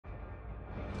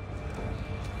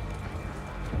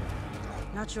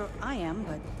Not sure I am,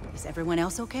 but is everyone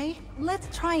else okay? Let's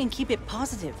try and keep it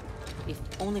positive. If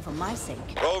only for my sake.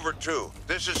 Rover 2,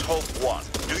 this is Hope 1.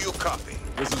 Do you copy?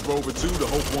 This is Rover 2 to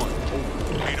Hope 1.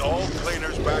 Over. Need all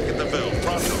cleaners back at the mill.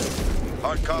 Pronto.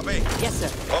 Hard copy? Yes, sir.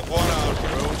 Hope 1 out.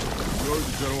 Well, you heard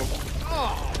the General.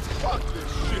 Oh, fuck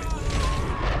this shit.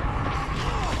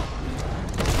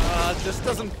 This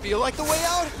doesn't feel like the way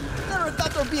out. Never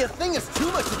thought there'd be a thing as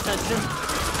too much attention.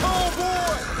 Oh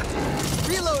boy!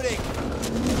 Reloading!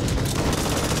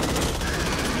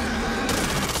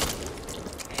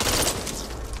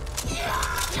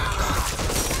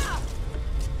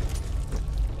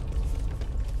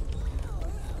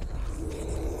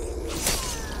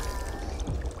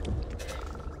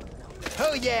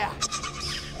 Oh yeah!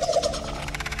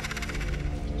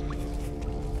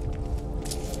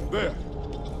 There.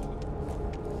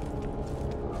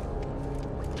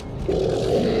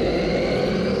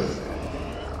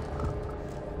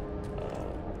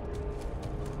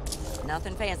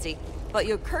 Nothing fancy, but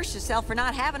you'll curse yourself for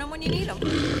not having them when you need them.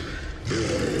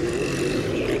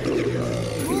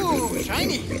 Ooh,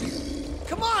 shiny!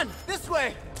 Come on, this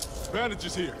way!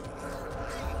 Bandages here.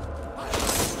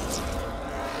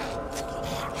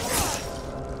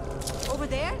 Over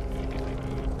there?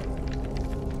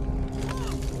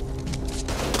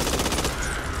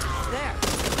 There.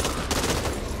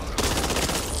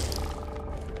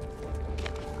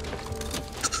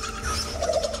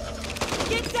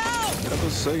 Get down! Never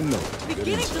say no.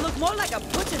 Beginning to look more like a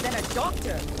butcher than a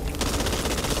doctor.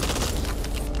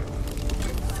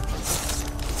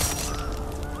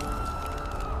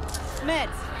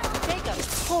 Meds, take them.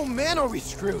 Oh man, are we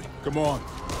screwed? Come on.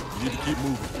 You need to keep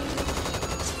moving.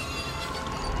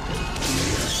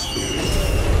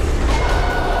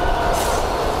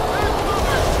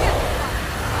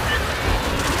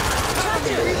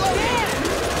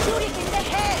 Shooting in the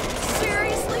head!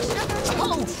 Seriously, Shepard?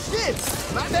 Oh shit!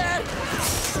 My bad!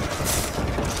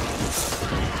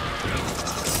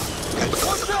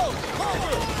 Watch out!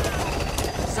 Cover!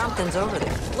 Something's over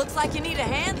there. Looks like you need a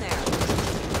hand there.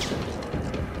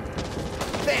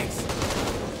 Thanks!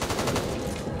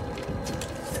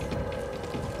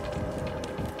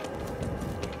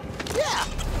 Yeah!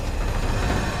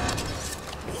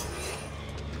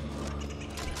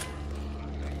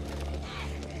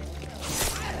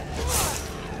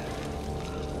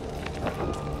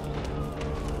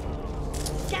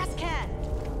 Gas can!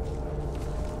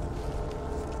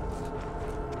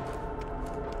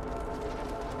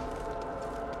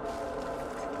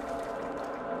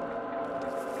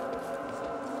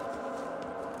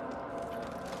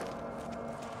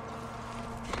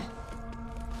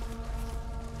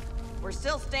 We're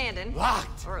still standing.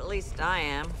 Locked! Or at least I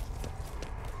am.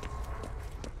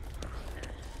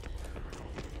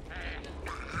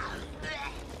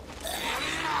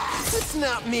 It's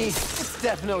not me. It's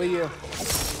definitely you.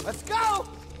 Let's go!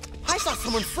 I saw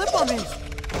someone slip on me.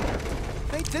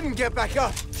 They didn't get back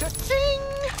up. Cha-ching!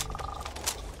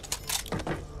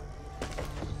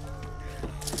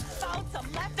 Found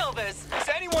some leftovers. Is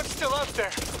anyone still out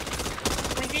there?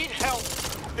 We need help.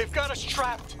 They've got us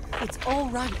trapped. It's all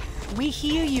right. We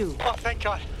hear you. Oh, thank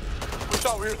God. We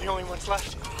thought we were the only ones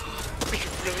left. We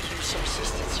could really use some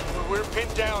assistance. We're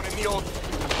pinned down in the old...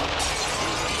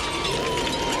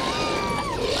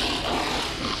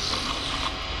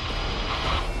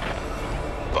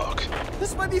 Fuck.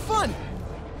 This might be fun.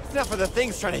 Enough of the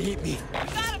things trying to eat me.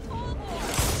 Got a pull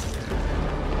board.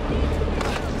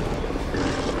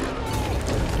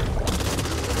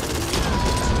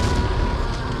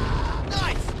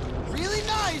 Nice! Really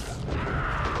nice!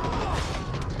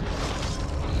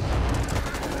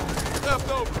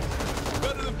 Leftover.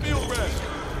 Better than field rest.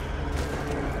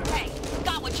 Hey,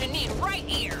 got what you need right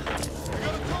here. We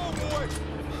got a call, boy.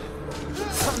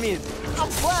 I mean, I'm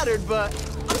flattered, but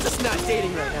I'm just not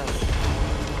dating right now.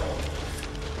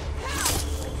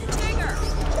 Stinger!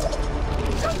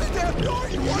 Shut the damn door!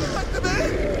 You want to let them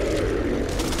in?